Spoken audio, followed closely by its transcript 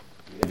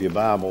If your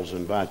Bibles, I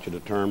invite you to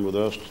turn with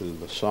us to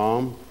the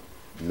Psalm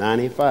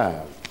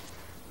 95.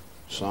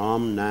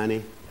 Psalm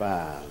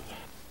 95.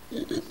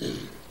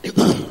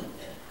 The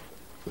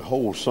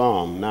whole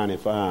Psalm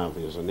 95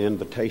 is an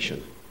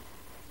invitation.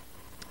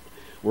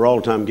 We're all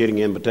the time getting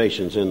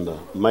invitations in the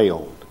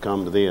mail to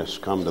come to this,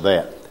 come to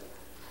that.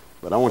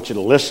 But I want you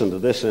to listen to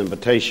this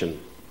invitation.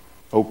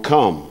 Oh,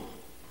 come,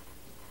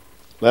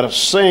 let us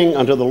sing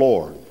unto the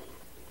Lord.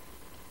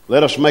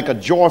 Let us make a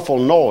joyful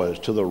noise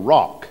to the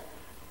rock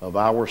of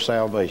our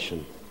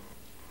salvation.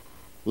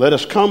 Let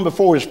us come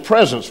before his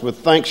presence with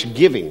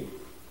thanksgiving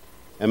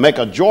and make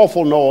a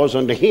joyful noise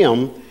unto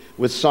him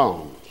with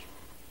psalms.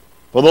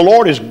 For the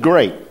Lord is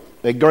great,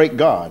 a great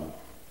God,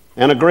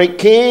 and a great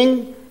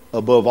King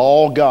above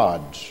all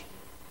gods.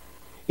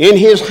 In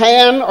his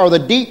hand are the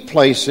deep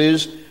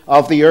places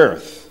of the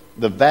earth,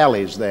 the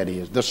valleys, that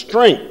is. The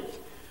strength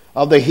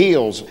of the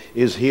hills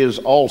is his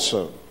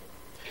also.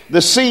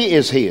 The sea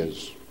is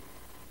his,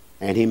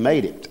 and he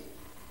made it.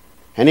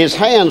 And his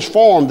hands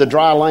formed the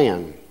dry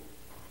land.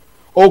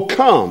 O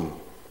come,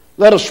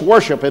 let us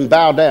worship and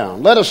bow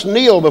down. Let us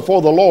kneel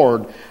before the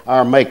Lord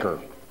our Maker.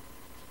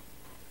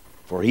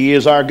 For he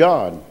is our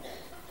God,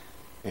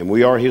 and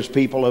we are his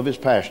people of his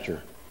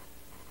pasture,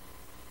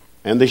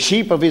 and the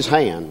sheep of his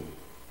hand.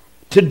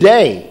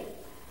 Today,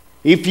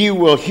 if you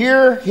will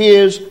hear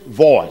his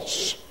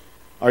voice.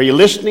 Are you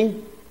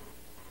listening?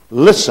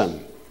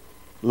 Listen.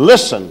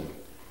 Listen.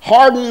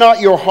 Harden not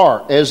your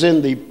heart as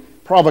in the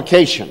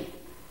provocation,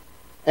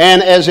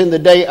 and as in the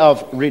day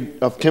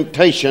of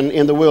temptation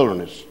in the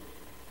wilderness,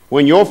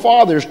 when your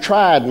fathers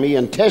tried me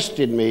and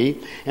tested me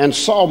and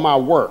saw my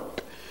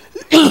work.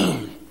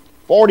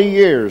 40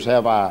 years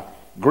have I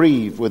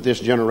grieved with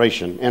this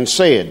generation and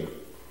said,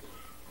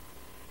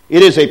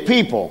 it is a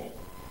people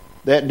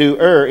that do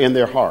err in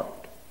their heart.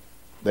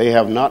 They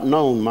have not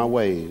known my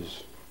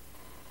ways,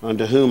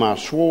 unto whom I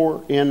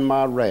swore in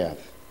my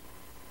wrath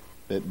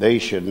that they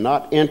should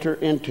not enter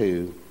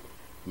into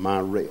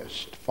my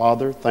rest.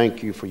 Father,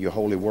 thank you for your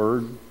holy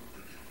word.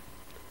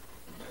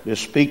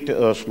 Just speak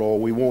to us, Lord.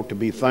 We want to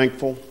be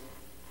thankful.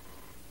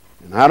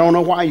 And I don't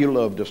know why you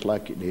loved us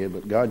like you did,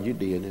 but God, you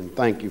did, and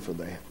thank you for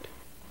that.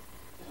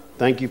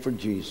 Thank you for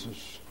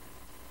Jesus.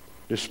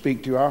 Just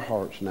speak to our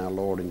hearts now,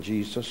 Lord, in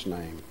Jesus'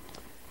 name.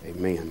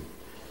 Amen.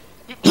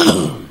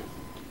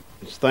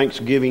 It's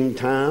Thanksgiving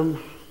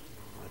time,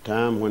 a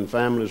time when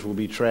families will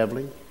be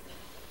traveling,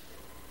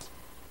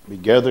 be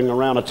gathering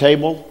around a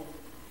table.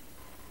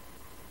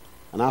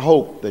 And I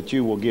hope that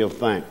you will give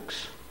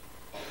thanks.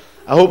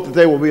 I hope that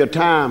there will be a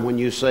time when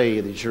you say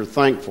that you're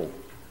thankful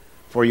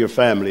for your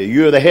family.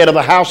 You're the head of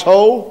the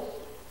household.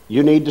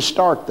 You need to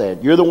start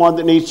that. You're the one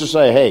that needs to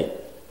say, hey,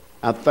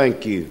 I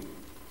thank you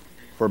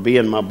for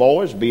being my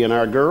boys, being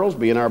our girls,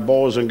 being our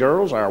boys and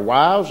girls, our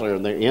wives, or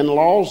their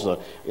in-laws,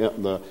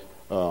 the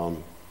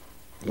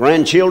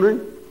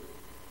grandchildren.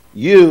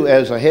 You,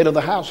 as a head of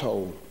the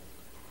household,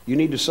 you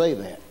need to say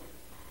that.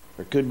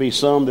 There could be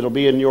some that will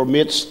be in your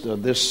midst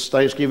this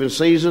Thanksgiving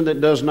season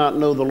that does not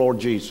know the Lord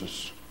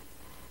Jesus.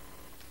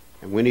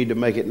 And we need to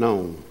make it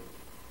known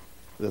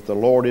that the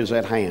Lord is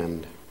at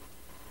hand.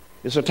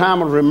 It's a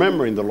time of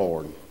remembering the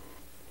Lord.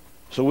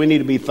 So we need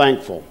to be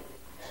thankful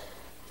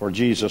for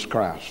Jesus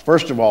Christ.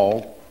 First of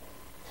all,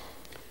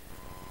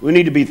 we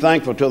need to be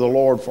thankful to the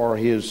Lord for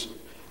his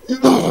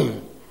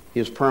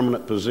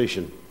permanent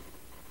position.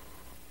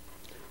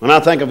 When I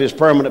think of his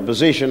permanent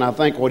position, I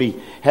think what he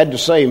had to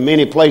say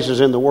many places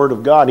in the Word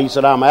of God. He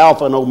said, I'm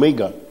Alpha and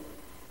Omega.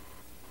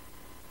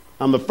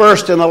 I'm the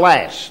first and the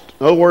last.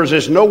 In other words,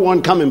 there's no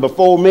one coming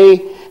before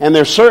me, and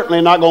there's certainly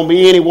not going to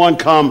be anyone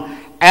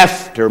come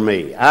after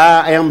me.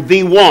 I am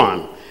the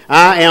one.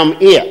 I am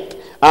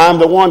it. I'm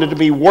the one to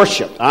be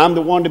worshipped. I'm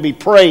the one to be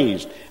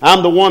praised.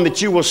 I'm the one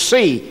that you will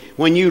see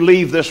when you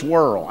leave this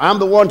world. I'm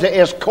the one to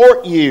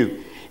escort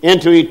you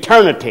into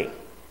eternity.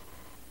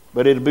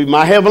 But it'll be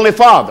my Heavenly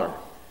Father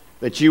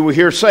that you will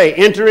hear say,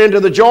 enter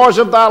into the joys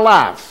of thy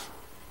life,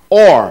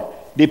 or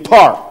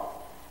depart.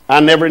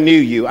 I never knew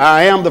you.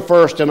 I am the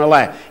first and the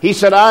last. He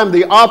said, I am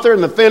the author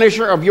and the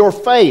finisher of your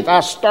faith. I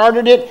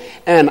started it,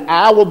 and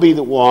I will be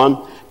the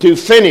one to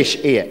finish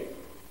it.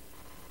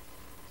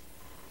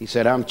 He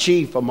said, I'm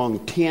chief among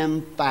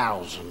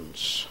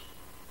 10,000s.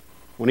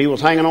 When he was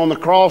hanging on the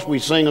cross, we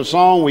sing a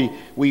song,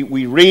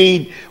 we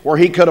read where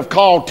he could have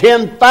called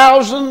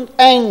 10,000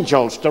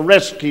 angels to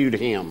rescue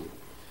him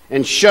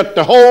and shut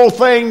the whole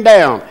thing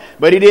down.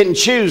 But he didn't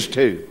choose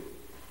to.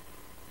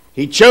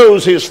 He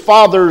chose his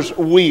Father's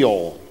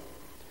will.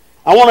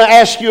 I want to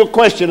ask you a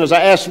question as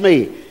I ask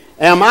me.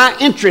 Am I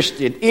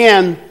interested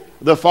in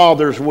the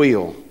Father's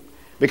will?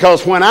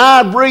 Because when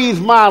I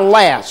breathe my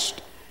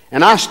last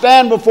and I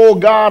stand before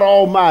God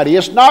Almighty,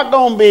 it's not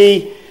going to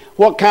be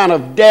what kind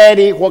of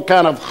daddy, what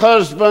kind of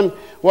husband,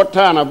 what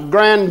kind of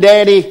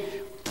granddaddy,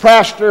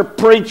 pastor,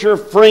 preacher,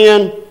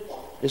 friend.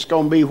 It's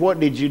going to be, what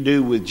did you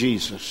do with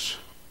Jesus?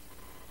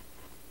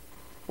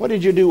 What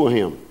did you do with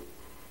him?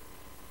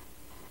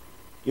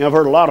 You know, I've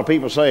heard a lot of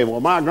people say, well,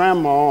 my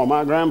grandma or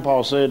my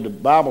grandpa said the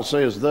Bible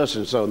says thus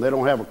and so, and they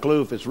don't have a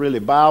clue if it's really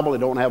Bible. They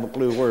don't have a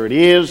clue where it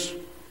is.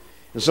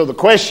 And so the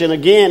question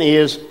again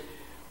is,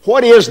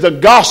 what is the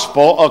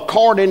gospel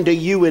according to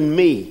you and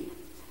me?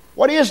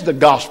 What is the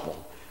gospel?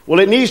 Well,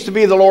 it needs to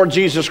be the Lord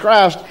Jesus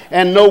Christ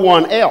and no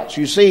one else.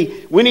 You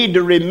see, we need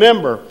to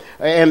remember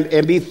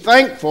and be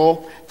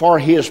thankful for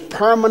His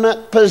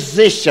permanent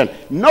position.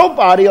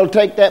 Nobody will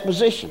take that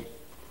position.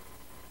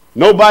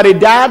 Nobody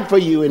died for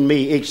you and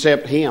me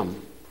except Him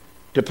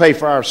to pay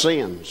for our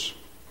sins.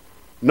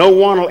 No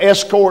one will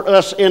escort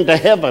us into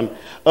heaven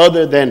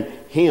other than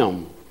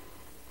Him.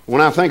 When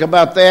I think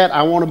about that,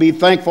 I want to be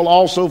thankful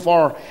also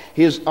for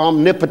His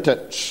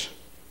omnipotence.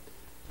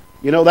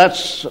 You know,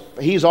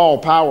 He's all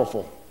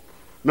powerful.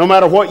 No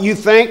matter what you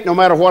think, no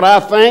matter what I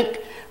think,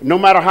 no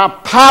matter how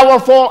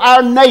powerful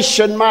our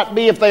nation might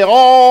be, if they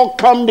all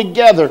come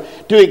together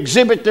to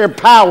exhibit their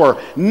power,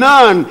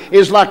 none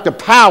is like the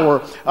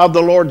power of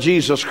the Lord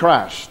Jesus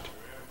Christ.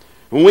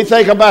 When we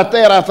think about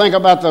that, I think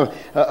about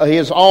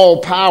His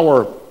all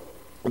power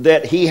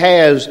that He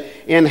has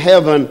in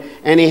heaven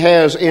and He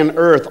has in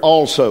earth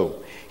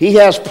also. He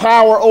has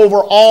power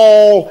over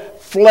all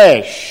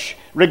flesh,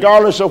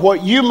 regardless of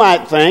what you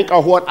might think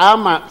or what I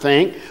might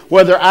think,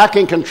 whether I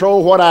can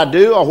control what I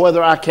do or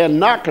whether I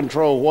cannot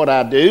control what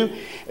I do.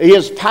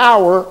 His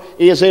power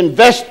is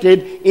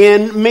invested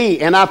in me.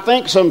 And I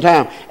think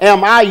sometimes,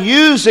 am I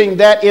using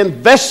that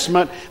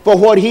investment for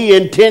what He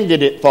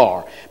intended it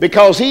for?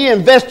 Because He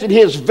invested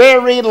His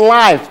very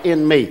life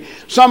in me.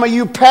 Some of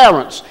you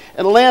parents,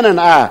 and Lynn and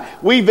I,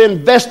 we've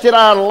invested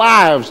our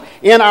lives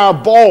in our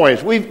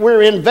boys.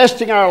 We're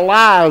investing our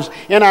lives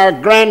in our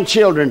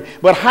grandchildren.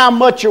 But how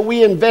much are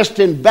we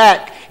investing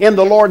back in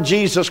the Lord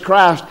Jesus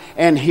Christ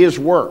and His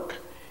work?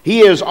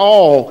 He is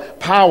all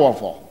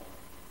powerful.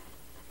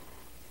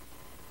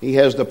 He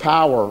has the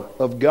power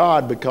of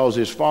God because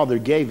His Father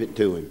gave it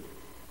to Him.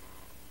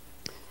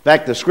 In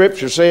fact, the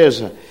Scripture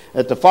says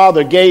that the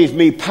Father gave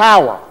me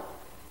power.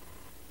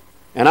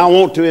 And I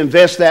want to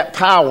invest that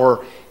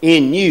power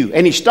in you.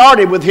 And He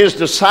started with His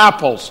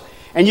disciples.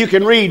 And you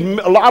can read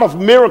a lot of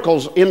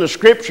miracles in the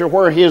Scripture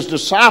where His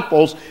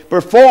disciples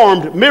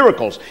performed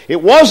miracles.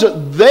 It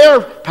wasn't their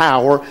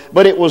power,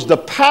 but it was the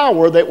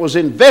power that was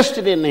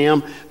invested in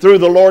them through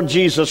the Lord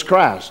Jesus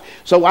Christ.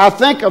 So I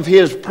think of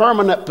His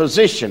permanent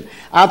position.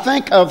 I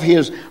think of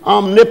His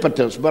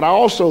omnipotence, but I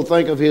also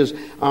think of His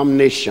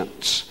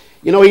omniscience.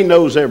 You know, He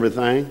knows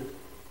everything.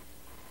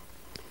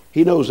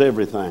 He knows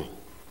everything.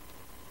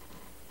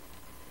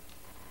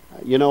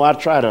 You know, I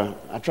try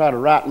to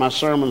write my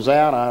sermons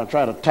out. I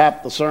try to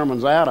tap the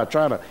sermons out. I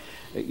try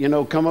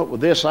to, come up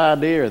with this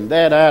idea and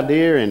that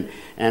idea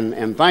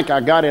and think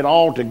I got it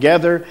all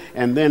together,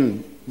 and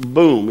then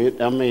boom,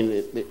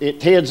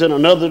 it heads in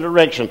another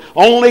direction.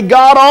 Only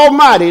God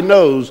Almighty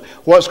knows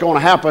what's going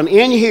to happen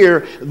in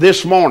here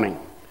this morning.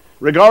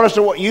 Regardless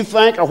of what you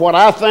think or what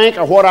I think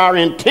or what our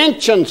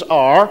intentions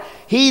are,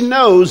 He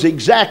knows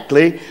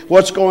exactly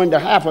what's going to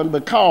happen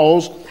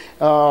because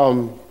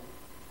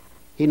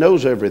He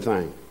knows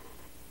everything.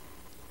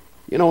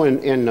 You know,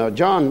 in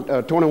John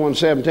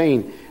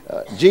 21:17,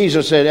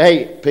 Jesus said,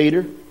 hey,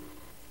 Peter,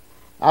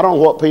 I don't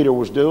know what Peter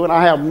was doing.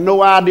 I have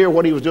no idea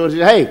what he was doing. He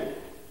said, hey,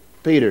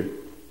 Peter,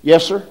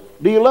 yes, sir,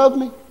 do you love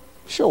me?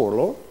 Sure,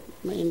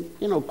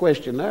 Lord.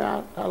 Question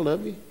there. I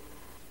love you.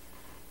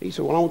 He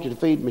said, well, I want you to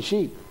feed my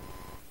sheep.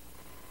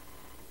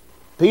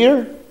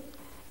 Peter,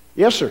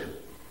 yes, sir,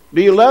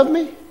 do you love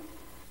me?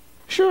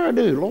 Sure I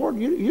do, Lord.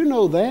 You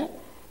know that.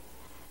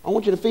 I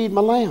want you to feed my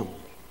lambs.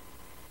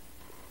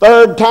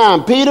 Third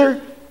time,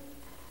 Peter,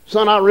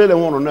 son, I really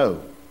want to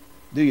know.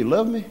 Do you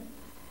love me?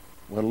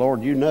 Well,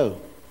 Lord, you know.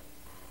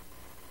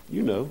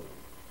 You know.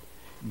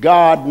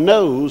 God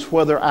knows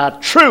whether I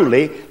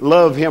truly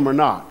love Him or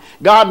not.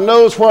 God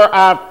knows where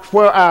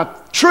I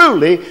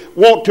truly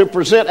want to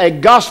present a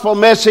gospel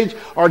message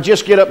or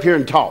just get up here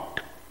and talk.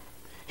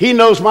 He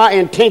knows my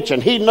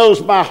intention. He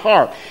knows my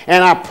heart.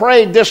 And I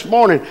prayed this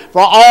morning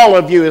for all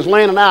of you. As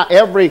Lynn and I,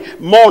 every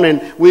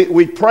morning,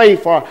 we pray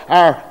for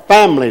our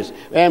families.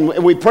 And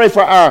we pray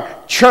for our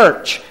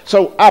church.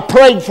 So I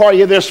prayed for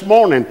you this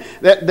morning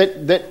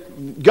that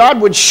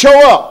God would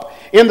show up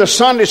in the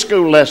Sunday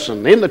school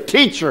lesson, in the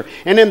teacher,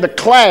 and in the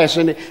class.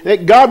 And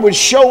that God would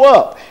show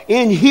up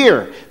in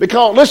here.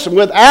 Because, listen,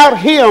 without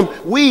Him,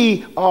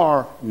 we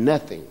are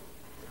nothing.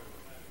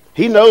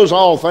 He knows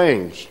all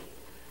things.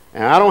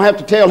 And I don't have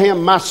to tell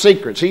Him my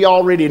secrets. He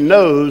already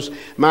knows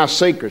my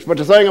secrets. But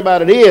the thing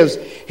about it is,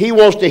 He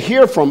wants to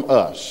hear from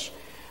us.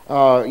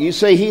 You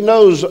see, He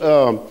knows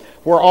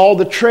where all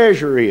the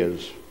treasure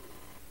is.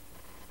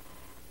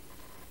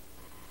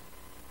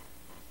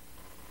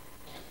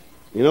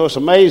 You know, it's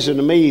amazing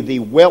to me the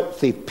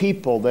wealthy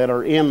people that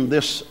are in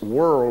this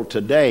world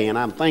today. And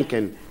I'm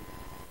thinking,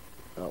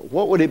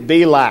 what would it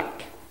be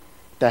like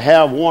to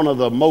have one of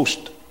the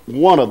most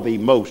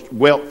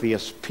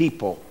wealthiest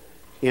people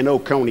in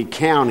Oconee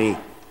County,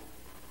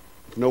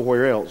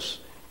 nowhere else,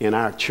 in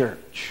our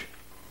church?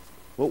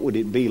 What would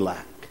it be like?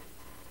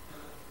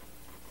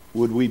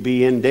 Would we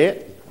be in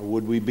debt or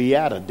would we be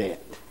out of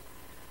debt?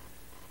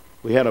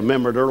 We had a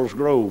member at Earl's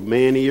Grove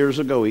many years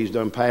ago. He's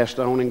done passed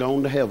on and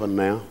gone to heaven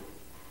now.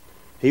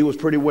 He was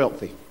pretty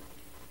wealthy.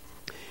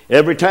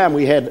 Every time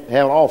we had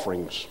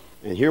offerings,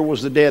 and here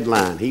was the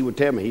deadline, he would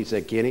tell me, he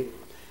said, Kenny,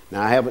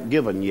 now I haven't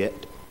given yet.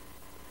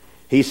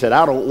 He said,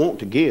 I don't want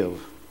to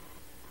give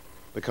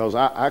because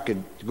I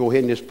could go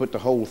ahead and just put the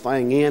whole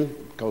thing in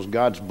because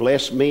God's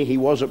blessed me. He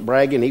wasn't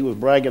bragging. He was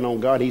bragging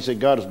on God. He said,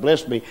 God has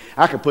blessed me.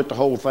 I could put the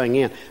whole thing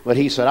in. But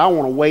he said, I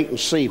want to wait and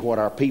see what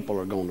our people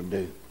are going to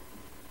do.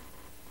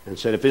 And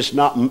said,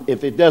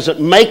 if it doesn't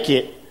make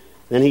it,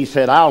 then he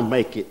said, I'll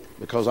make it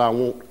because I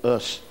want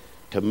us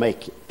to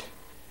make it.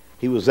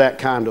 He was that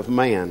kind of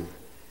man.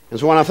 And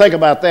so when I think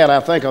about that, I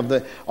think of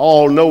the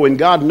all-knowing.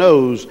 God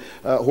knows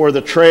where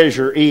the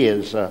treasure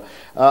is.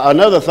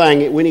 Another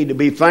thing we need to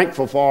be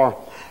thankful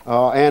for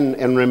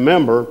and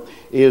remember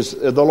is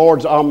the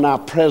Lord's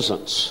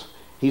omnipresence.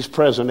 He's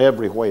present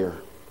everywhere.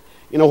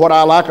 You know what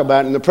I like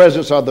about it? In the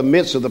presence of the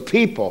midst of the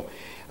people,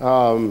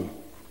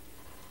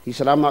 he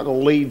said, I'm not going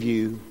to leave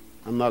you.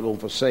 I'm not going to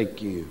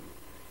forsake you.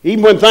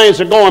 Even when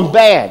things are going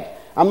bad,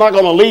 I'm not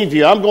going to leave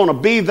you. I'm going to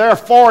be there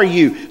for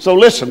you. So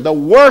listen, the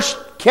worst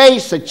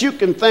case that you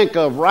can think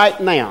of right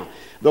now,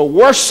 the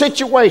worst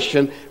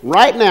situation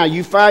right now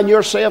you find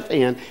yourself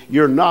in,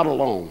 you're not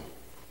alone.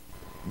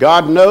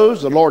 God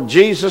knows, the Lord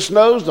Jesus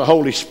knows, the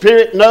Holy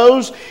Spirit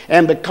knows,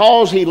 and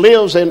because He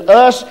lives in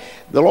us,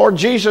 the Lord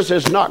Jesus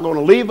is not going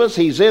to leave us.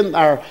 He's in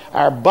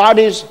our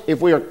bodies, if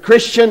we are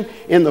Christian,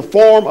 in the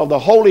form of the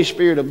Holy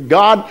Spirit of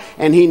God,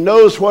 and He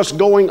knows what's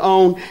going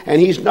on, and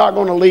He's not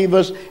going to leave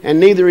us, and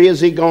neither is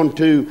He going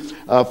to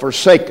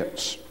forsake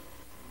us.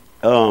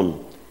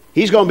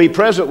 He's going to be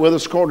present with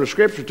us, according to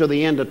Scripture, to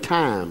the end of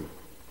time.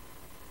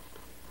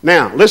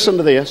 Now, listen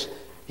to this.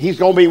 He's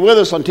going to be with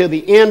us until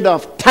the end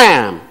of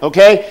time,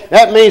 okay?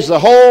 That means the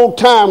whole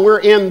time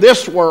we're in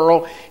this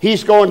world,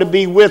 He's going to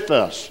be with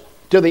us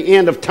to the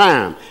end of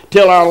time,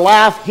 till our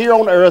life here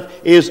on earth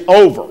is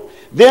over.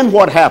 Then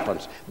what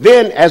happens?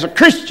 Then, as a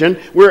Christian,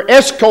 we're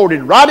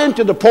escorted right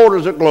into the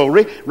portals of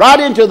glory, right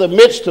into the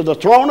midst of the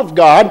throne of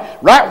God,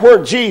 right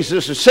where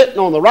Jesus is sitting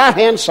on the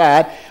right-hand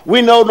side.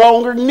 We no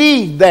longer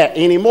need that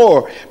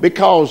anymore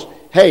because,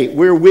 hey,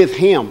 we're with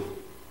Him.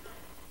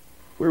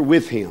 We're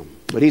with Him.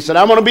 But He said,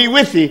 I'm going to be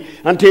with you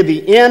until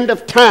the end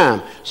of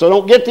time. So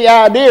don't get the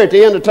idea at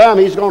the end of time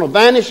He's going to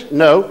vanish.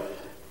 No.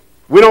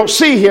 We don't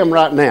see Him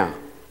right now.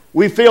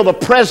 We feel the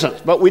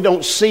presence, but we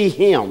don't see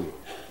Him.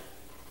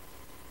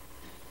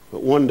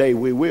 But one day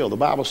we will. The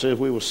Bible says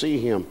we will see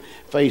Him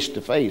face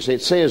to face.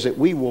 It says that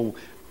we will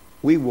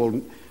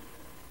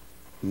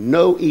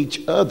know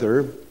each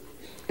other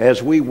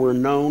as we were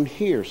known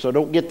here. So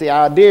don't get the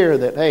idea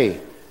that, hey,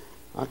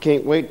 I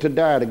can't wait to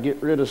die to get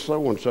rid of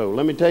so-and-so.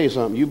 Let me tell you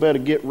something. You better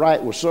get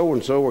right with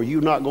so-and-so or you're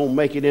not going to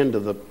make it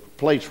into the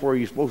place where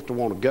you're supposed to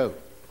want to go.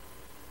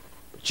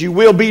 But you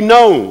will be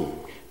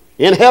known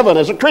in heaven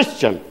as a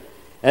Christian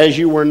as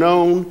you were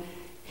known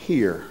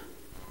here.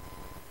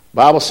 The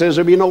Bible says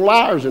there'll be no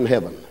liars in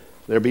heaven.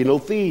 There'll be no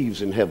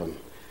thieves in heaven.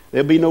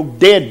 There'll be no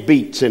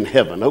deadbeats in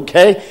heaven,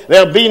 okay?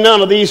 There'll be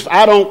none of these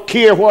I don't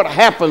care what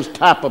happens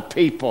type of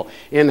people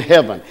in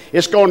heaven.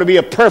 It's going to be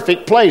a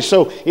perfect place.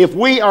 So if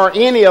we are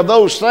any of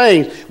those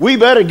things, we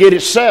better get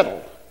it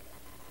settled.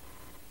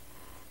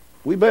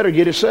 We better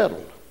get it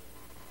settled.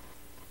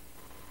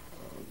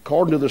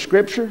 According to the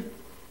Scripture,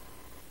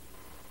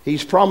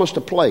 He's promised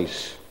a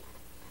place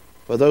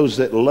for those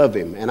that love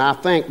Him. And I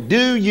think,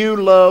 do you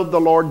love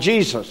the Lord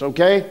Jesus,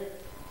 okay?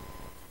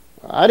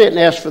 I didn't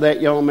ask for that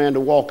young man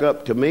to walk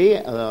up to me.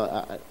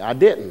 I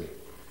didn't.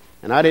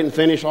 And I didn't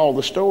finish all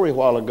the story a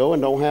while ago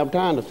and don't have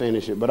time to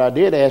finish it. But I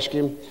did ask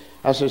him,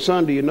 I said,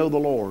 son, do you know the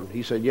Lord?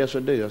 He said, yes,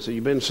 I do. I said,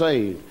 you've been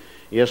saved?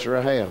 Yes, sir,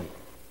 I have.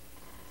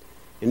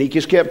 And he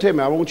just kept telling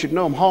me, I want you to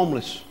know I'm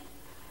homeless,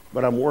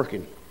 but I'm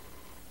working.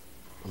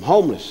 I'm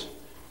homeless,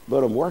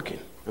 but I'm working.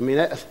 I mean,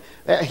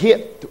 that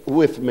hit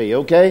with me,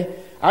 okay?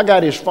 I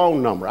got his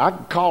phone number. I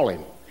can call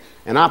him,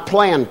 and I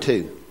plan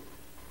to.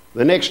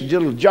 The next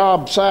little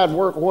job, side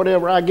work,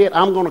 whatever I get,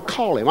 I'm going to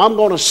call him. I'm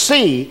going to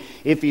see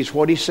if he's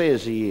what he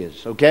says he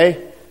is,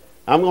 okay?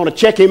 I'm going to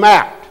check him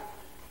out.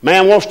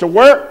 Man wants to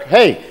work.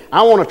 Hey,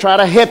 I want to try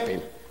to help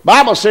him.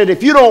 Bible said,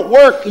 if you don't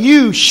work,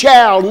 you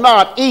shall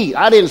not eat.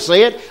 I didn't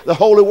say it. The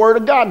Holy Word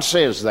of God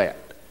says that.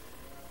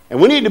 And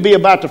we need to be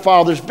about the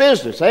Father's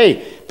business.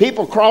 Hey,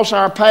 people cross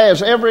our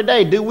paths every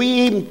day. Do we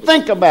even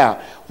think about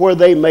where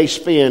they may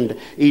spend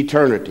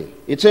eternity?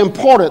 It's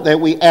important that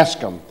we ask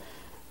them.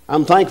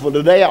 I'm thankful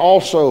today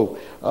also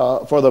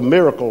for the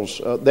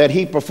miracles that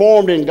He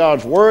performed in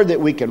God's Word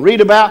that we can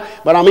read about.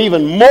 But I'm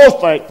even more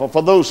thankful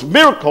for those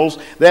miracles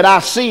that I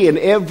see in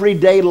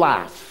everyday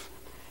life.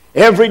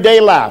 Everyday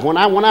life. When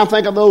I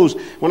think of those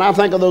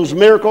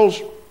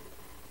miracles,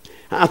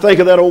 I think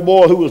of that old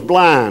boy who was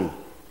blind,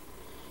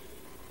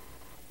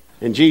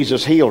 and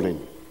Jesus healed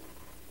him.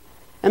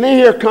 And then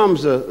here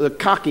comes the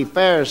cocky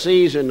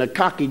Pharisees and the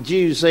cocky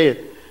Jews saying,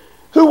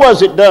 "Who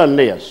was it done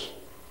this?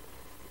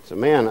 So,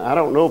 man, I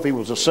don't know if he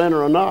was a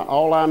sinner or not.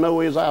 All I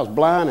know is I was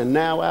blind and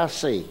now I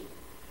see.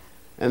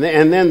 And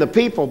then the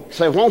people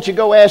say, why don't you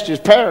go ask his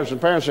parents? And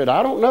the parents said,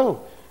 I don't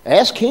know.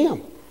 Ask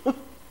him.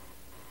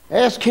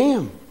 Ask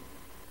him.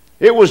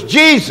 It was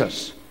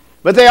Jesus.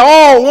 But they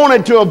all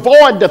wanted to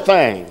avoid the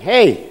thing.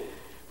 Hey,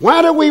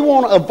 why do we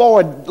want to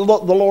avoid the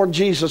Lord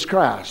Jesus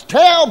Christ?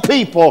 Tell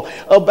people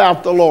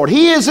about the Lord.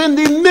 He is in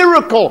the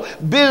miracle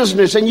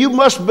business, and you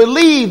must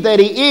believe that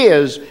he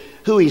is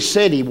who he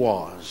said he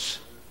was.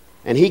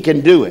 And he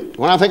can do it.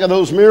 When I think of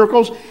those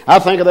miracles, I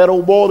think of that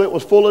old boy that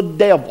was full of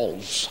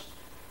devils.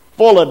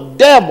 Full of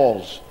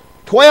devils.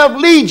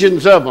 12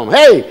 legions of them.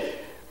 Hey,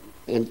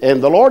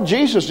 and the Lord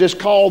Jesus just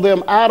called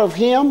them out of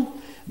him.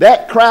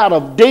 That crowd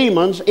of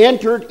demons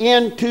entered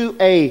into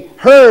a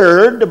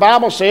herd, the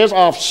Bible says,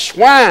 of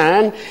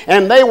swine,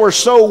 and they were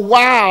so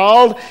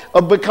wild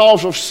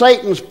because of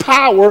Satan's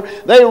power,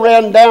 they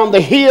ran down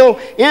the hill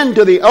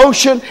into the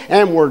ocean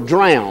and were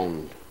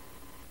drowned.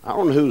 I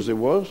don't know whose it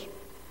was.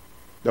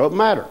 Don't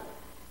matter.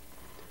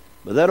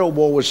 But that old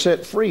boy was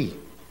set free.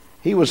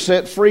 He was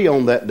set free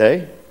on that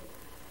day.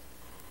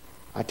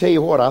 I tell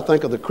you what, I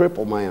think of the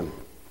crippled man.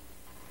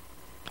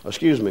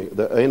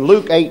 In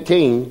Luke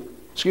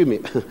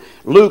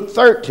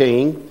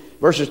 13,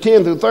 verses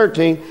 10 through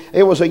 13,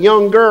 it was a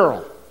young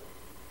girl,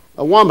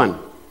 a woman.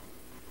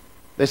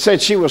 They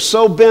said she was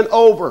so bent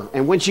over.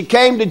 And when she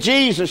came to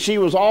Jesus, she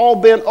was all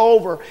bent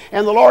over.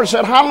 And the Lord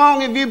said, how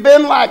long have you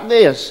been like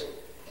this?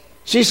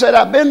 She said,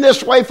 I've been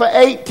this way for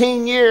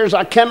 18 years.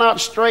 I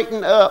cannot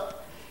straighten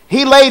up.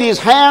 He laid his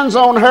hands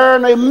on her,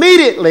 and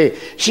immediately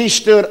she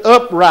stood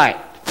upright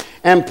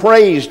and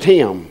praised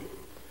him.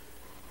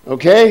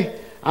 Okay?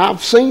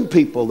 I've seen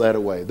people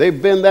that way. They've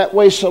been that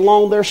way so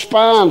long their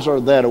spines are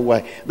that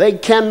way. They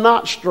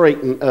cannot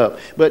straighten up.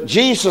 But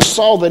Jesus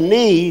saw the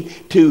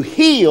need to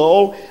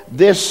heal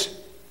this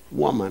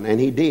woman, and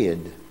he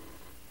did.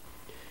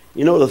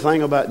 You know the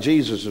thing about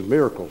Jesus'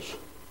 miracles?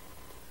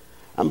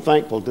 I'm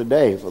thankful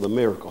today for the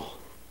miracle.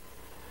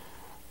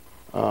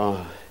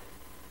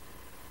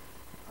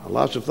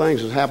 Lots of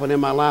things have happened in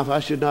my life. I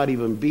should not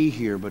even be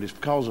here, but it's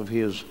because of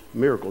his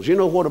miracles. You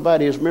know what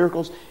about his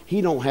miracles?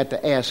 He don't have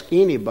to ask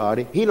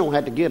anybody. He don't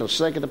have to get a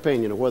second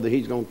opinion of whether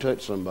he's going to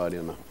touch somebody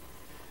or not.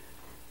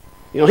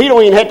 You know, he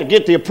don't even have to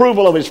get the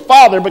approval of his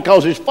Father,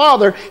 because his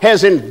Father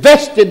has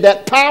invested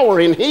that power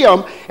in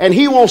him, and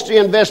he wants to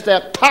invest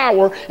that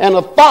power and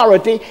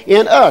authority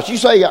in us. You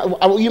say,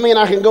 you mean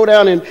I can go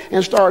down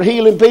and start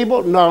healing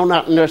people? No,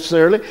 not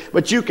necessarily.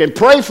 But you can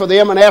pray for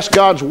them and ask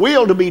God's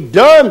will to be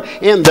done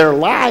in their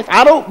life.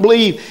 I don't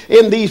believe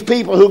in these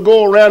people who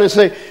go around and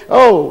say,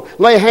 oh,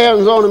 lay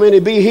hands on them and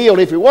he'll be healed.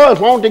 If he was,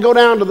 why don't they go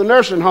down to the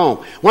nursing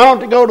home? Why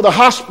don't they go to the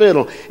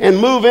hospital and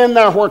move in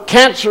there where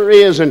cancer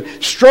is and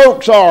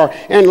strokes are,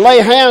 and lay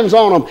hands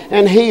on them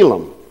and heal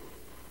them?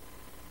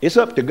 It's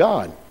up to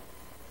God.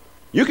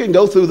 You can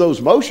go through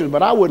those motions,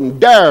 but I wouldn't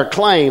dare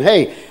claim,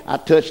 hey, I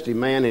touched him,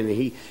 man, and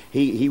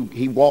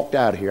he walked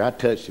out of here. I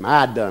touched him.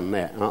 I done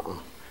that.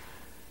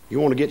 You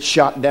want to get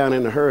shot down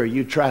in a hurry,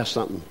 you try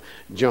something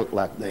junk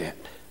like that.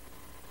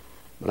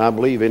 But I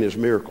believe in his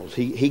miracles.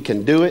 He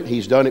can do it.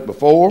 He's done it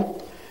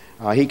before.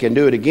 He can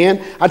do it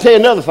again. I'll tell you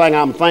another thing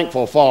I'm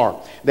thankful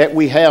for that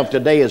we have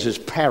today is his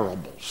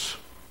parables.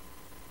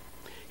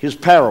 His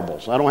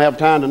parables. I don't have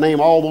time to name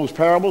all those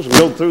parables and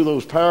go through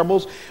those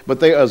parables, but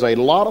there is a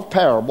lot of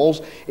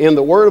parables in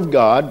the Word of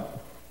God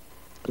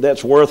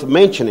that's worth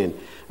mentioning.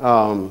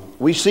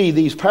 We see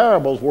these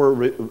parables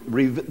were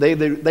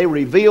they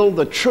revealed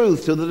the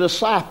truth to the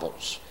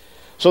disciples,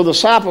 so the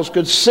disciples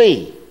could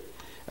see.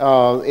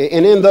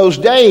 And in those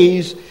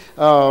days,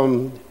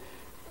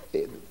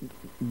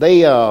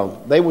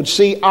 they would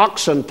see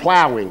oxen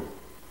plowing.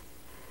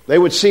 They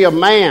would see a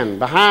man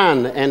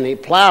behind and he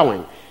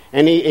plowing.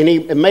 And he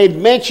made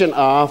mention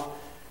of,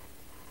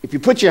 if you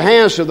put your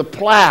hands to the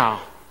plow,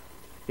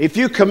 if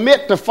you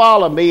commit to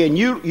follow me and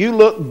you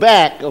look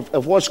back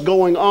of what's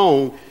going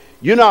on,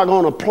 you're not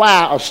going to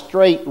plow a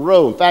straight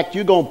row. In fact,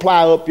 you're going to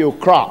plow up your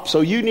crop. So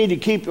you need to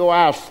keep your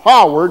eyes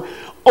forward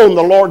on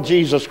the Lord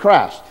Jesus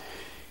Christ.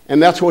 And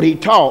that's what he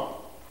taught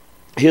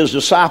his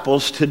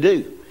disciples to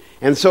do.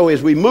 And so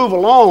as we move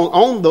along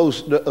on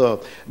those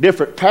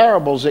different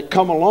parables that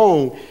come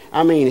along,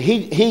 I mean,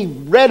 he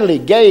readily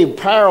gave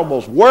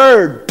parables,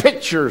 word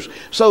pictures,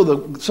 so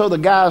the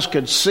guys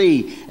could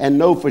see and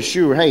know for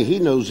sure, hey, he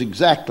knows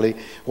exactly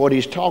what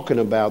he's talking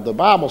about. The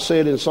Bible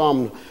said in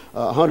Psalm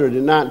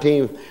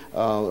 119,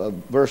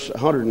 verse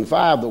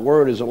 105, the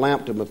word is a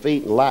lamp to my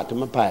feet and light to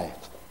my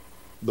path.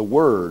 The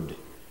word.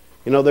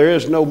 You know, there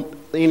is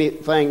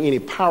anything any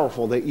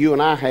powerful that you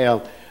and I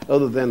have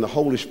other than the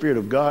Holy Spirit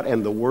of God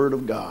and the Word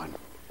of God.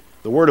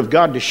 The Word of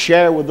God to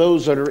share with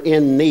those that are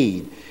in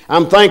need.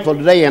 I'm thankful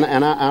today, and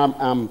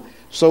I'm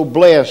so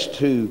blessed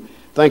to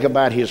think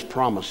about his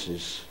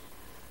promises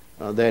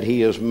that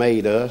he has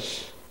made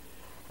us.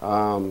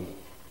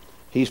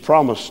 He's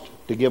promised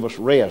to give us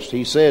rest.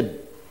 He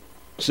said,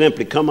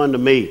 simply, come unto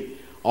me,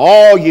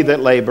 all ye that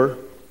labor,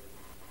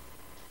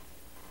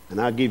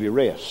 and I'll give you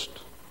rest.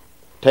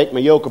 Take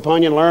my yoke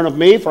upon you and learn of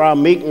me, for I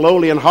am meek and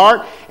lowly in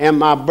heart, and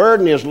my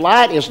burden is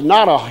light. It's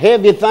not a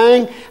heavy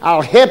thing.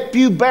 I'll help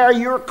you bear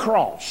your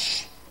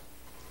cross.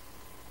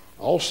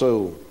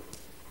 Also,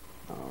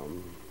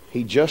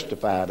 He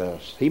justified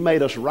us. He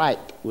made us right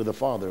with the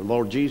Father.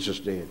 Lord Jesus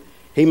did.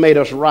 He made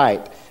us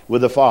right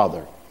with the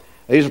Father.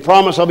 There's a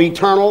promise of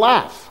eternal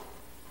life.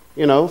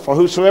 For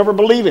whosoever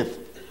believeth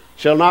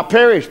shall not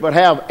perish, but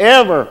have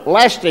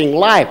everlasting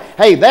life.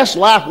 Hey, that's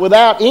life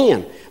without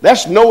end.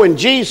 That's knowing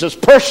Jesus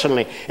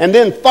personally and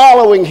then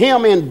following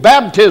Him in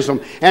baptism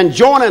and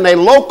joining a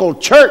local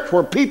church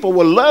where people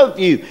will love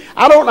you.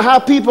 I don't know how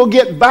people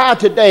get by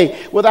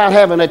today without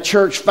having a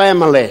church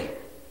family. I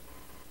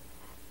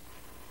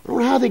don't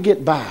know how they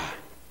get by.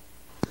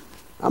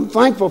 I'm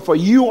thankful for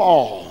you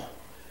all.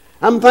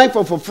 I'm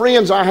thankful for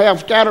friends I have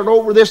scattered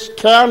over this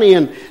county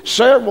and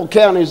several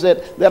counties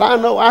that I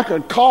know I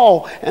could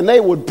call and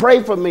they would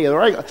pray for me.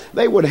 Or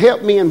they would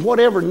help me in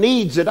whatever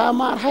needs that I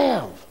might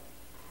have.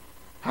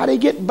 How do you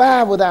get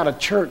by without a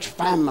church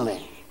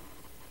family?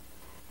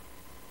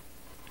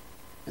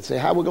 And say,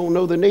 how are we going to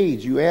know the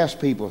needs? You ask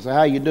people, say,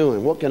 how you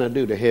doing? What can I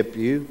do to help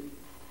you?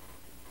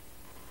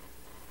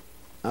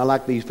 I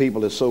like these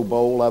people that's so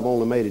bold. I've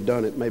only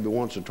done it maybe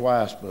once or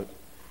twice, but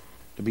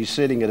to be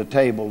sitting at a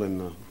table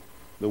and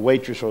the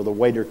waitress or the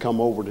waiter come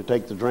over to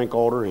take the drink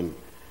order and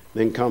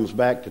then comes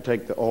back to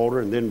take the order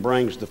and then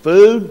brings the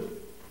food.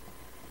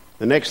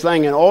 The next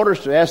thing in order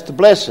is to ask the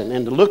blessing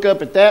and to look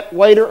up at that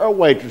waiter or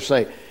waitress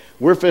and say,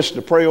 we're fixing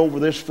to pray over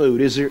this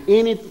food. Is there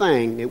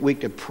anything that we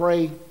could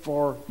pray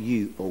for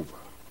you over?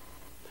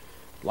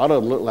 A lot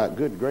of them look like,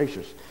 good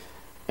gracious.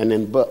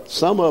 But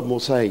some of them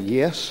will say,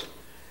 yes,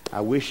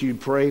 I wish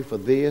you'd pray for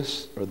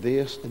this or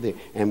this or this.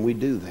 And we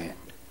do that.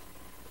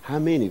 How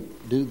many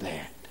do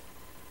that?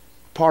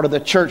 Part of the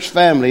church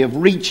family of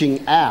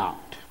reaching out.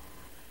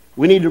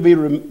 We need to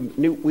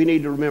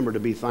remember to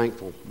be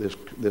thankful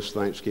this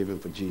Thanksgiving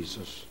for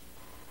Jesus.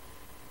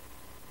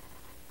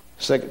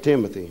 2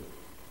 Timothy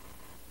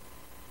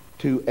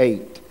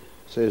 2:8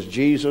 says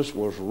Jesus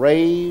was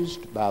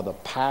raised by the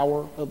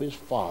power of His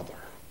Father.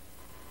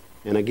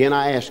 And again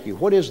I ask you,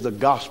 what is the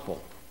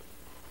gospel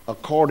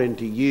according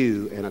to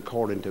you and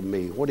according to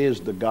me? What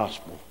is the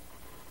gospel?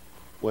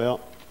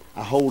 Well,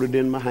 I hold it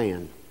in my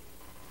hand.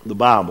 The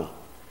Bible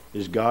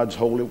is God's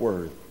holy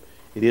word.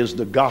 It is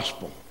the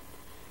gospel.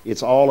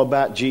 It's all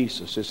about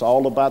Jesus. It's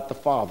all about the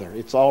Father.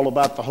 It's all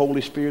about the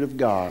Holy Spirit of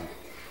God.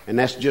 And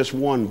that's just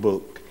one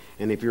book.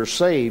 And if you're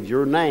saved,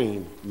 your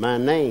name, my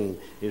name,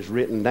 is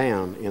written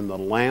down in the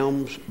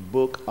Lamb's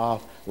Book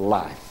of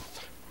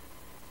Life.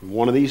 And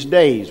one of these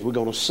days, we're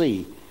going to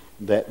see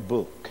that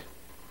book.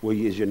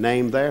 Is your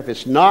name there? If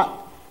it's not,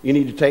 you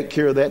need to take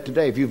care of that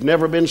today. If you've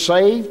never been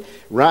saved,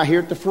 right here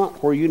at the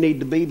front where you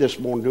need to be this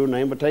morning during the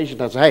invitation,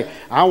 I say, hey,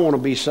 I want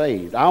to be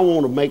saved. I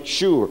want to make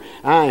sure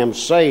I am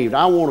saved.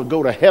 I want to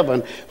go to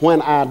heaven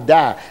when I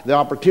die. The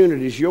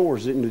opportunity is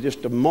yours in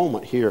just a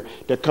moment here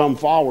to come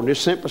forward and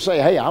just simply say,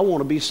 hey, I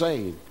want to be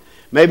saved.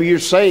 Maybe you're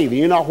saved and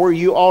you're not where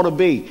you ought to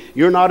be.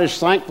 You're not as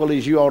thankful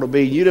as you ought to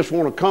be. You just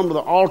want to come to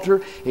the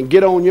altar and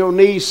get on your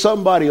knees.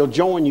 Somebody will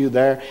join you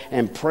there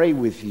and pray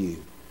with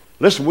you.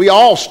 Listen, we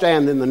all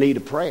stand in the need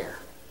of prayer.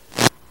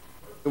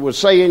 It would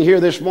say in here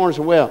this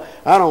morning, well,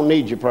 I don't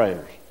need your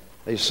prayers.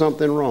 There's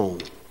something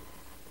wrong.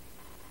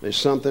 There's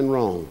something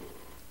wrong.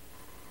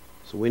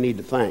 So we need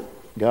to thank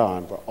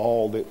God for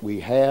all that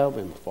we have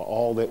and for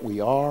all that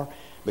we are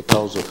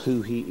because of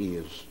who He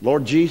is.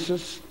 Lord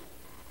Jesus,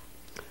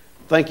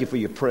 thank you for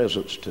your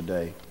presence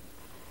today.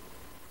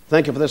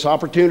 Thank you for this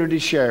opportunity to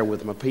share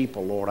with my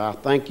people, Lord. I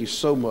thank you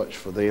so much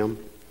for them.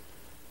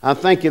 I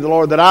thank you,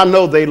 Lord, that I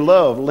know they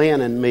love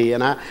Lynn and me.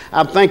 And I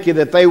thank you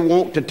that they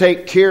want to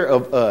take care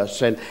of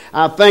us. And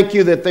I thank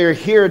you that they're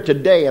here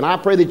today. And I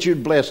pray that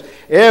you'd bless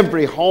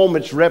every home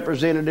that's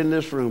represented in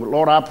this room. But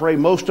Lord, I pray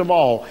most of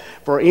all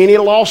for any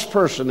lost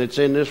person that's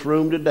in this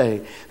room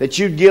today, that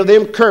you'd give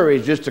them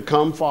courage just to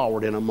come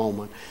forward in a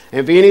moment.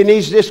 And if any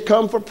needs to just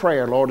come for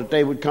prayer, Lord, that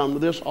they would come to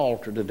this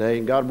altar today.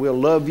 And God, we'll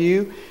love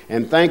you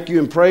and thank you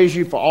and praise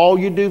you for all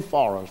you do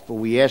for us. For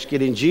we ask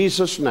it in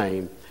Jesus'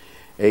 name.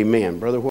 Amen. Brother.